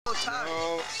What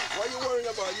you worrying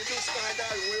about? You do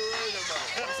skydiving. What you worrying about?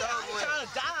 I'm trying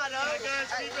to die, though. Hey, guys,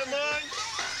 keep in mind.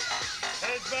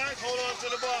 Heads back, hold on to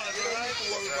the bars, You don't need to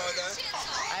worry about that.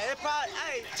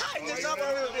 Hey, tighten this up a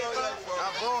little bit, bro.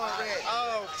 I'm going there.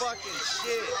 Oh, fucking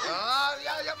shit.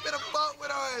 Y'all better fuck with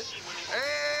us.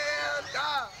 Hell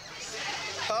nah.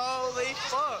 Holy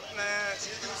fuck, man.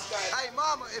 Hey,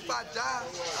 mama, if I die,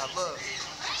 I love you.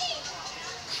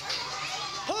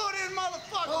 Pull this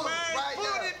motherfucker, man. Right Pull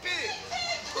now. this bitch.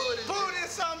 Pull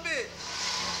This some bitch.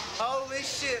 Holy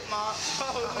shit, ma.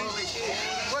 Holy shit.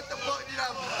 What the fuck did I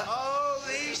do?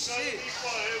 Holy shit.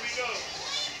 Here we go.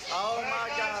 Oh my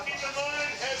God. Keep in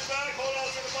mind, heads back, hold on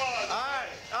to the bars.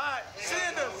 All right.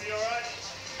 Send us. We all right?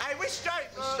 Hey, we straight,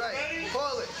 bro. Straight.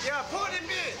 Pull it. Yeah, pull this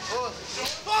bitch. Pull it.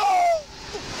 Oh!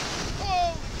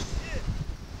 Holy shit.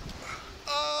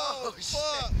 Oh,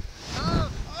 fuck.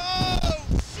 Oh,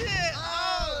 shit.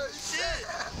 Oh, shit.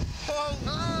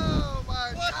 Oh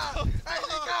my God. Hey,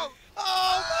 Nico.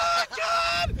 Oh my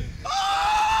God!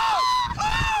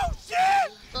 Oh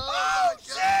shit! Oh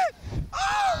shit!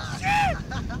 Oh shit!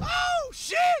 Oh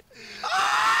shit!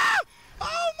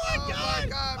 Oh my God!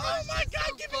 Oh my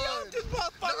God! Get me off this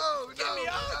motherfucker! Get me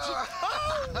off!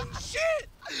 Holy shit!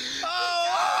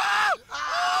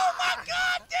 Oh my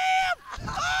God! Damn!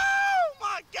 Oh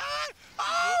my God!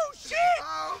 Oh shit!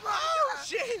 Oh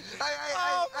shit!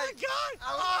 Oh my God!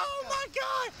 Oh my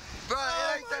God! Bro, it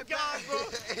Oh ain't my that God, bad. bro.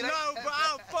 No, bro, I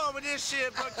don't fuck with this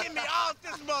shit, bro. Get me off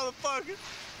this motherfucker.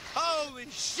 Holy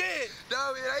shit.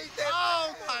 No, it ain't that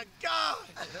Oh bad. my God.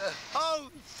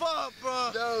 Holy fuck,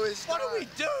 bro. No, it's What not. do we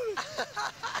do?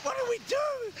 What do we do?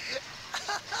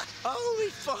 Holy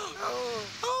fuck. Oh.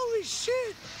 Holy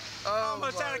shit. Oh,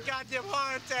 Almost my. had a goddamn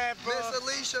heart attack, bro. Miss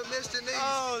Alicia, Mr. Denise.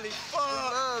 Holy We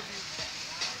fuck. love you.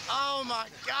 Oh my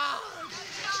God.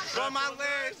 Bro, my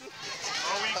legs.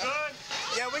 Are we good?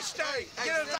 Yeah, we straight. Get us